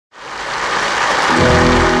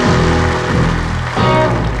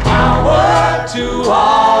to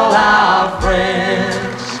all our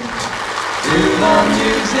friends, to the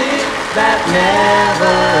music that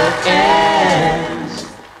never ends,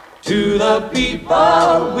 to the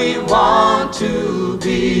people we want to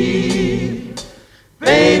be.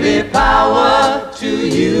 Baby, power to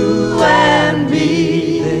you and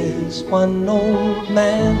me. There's one old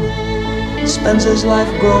man, spends his life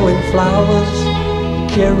growing flowers,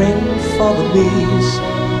 caring for the bees.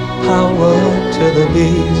 Power to the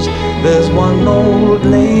bees. There's one old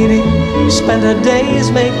lady, spent her days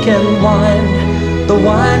making wine. The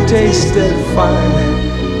wine tasted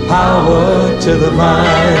fine. Power to the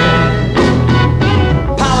vine.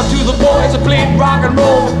 Power to the boys that played rock and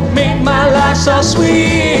roll, made my life so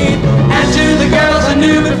sweet. And to the girls I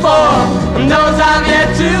knew before, and those I've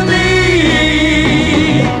yet to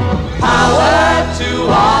meet. Power to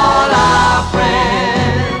all our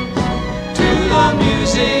friends, to the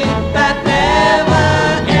music that never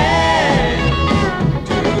ends,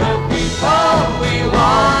 to the people we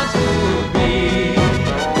want to be.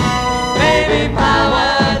 Baby,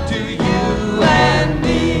 power to you and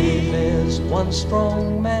me. There's one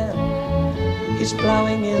strong man, he's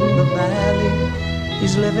plowing in the valley,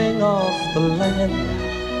 he's living off the land.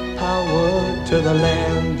 Power to the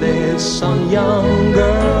land. There's some young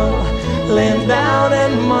girl laying down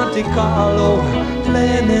in Monte Carlo,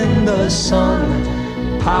 playing in the sun.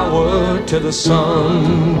 Power to the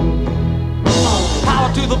sun.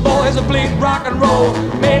 Power to the boys that played rock and roll,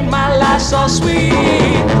 made my life so sweet.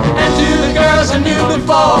 And to the girls I knew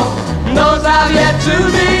before, and those I've yet to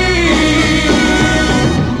meet.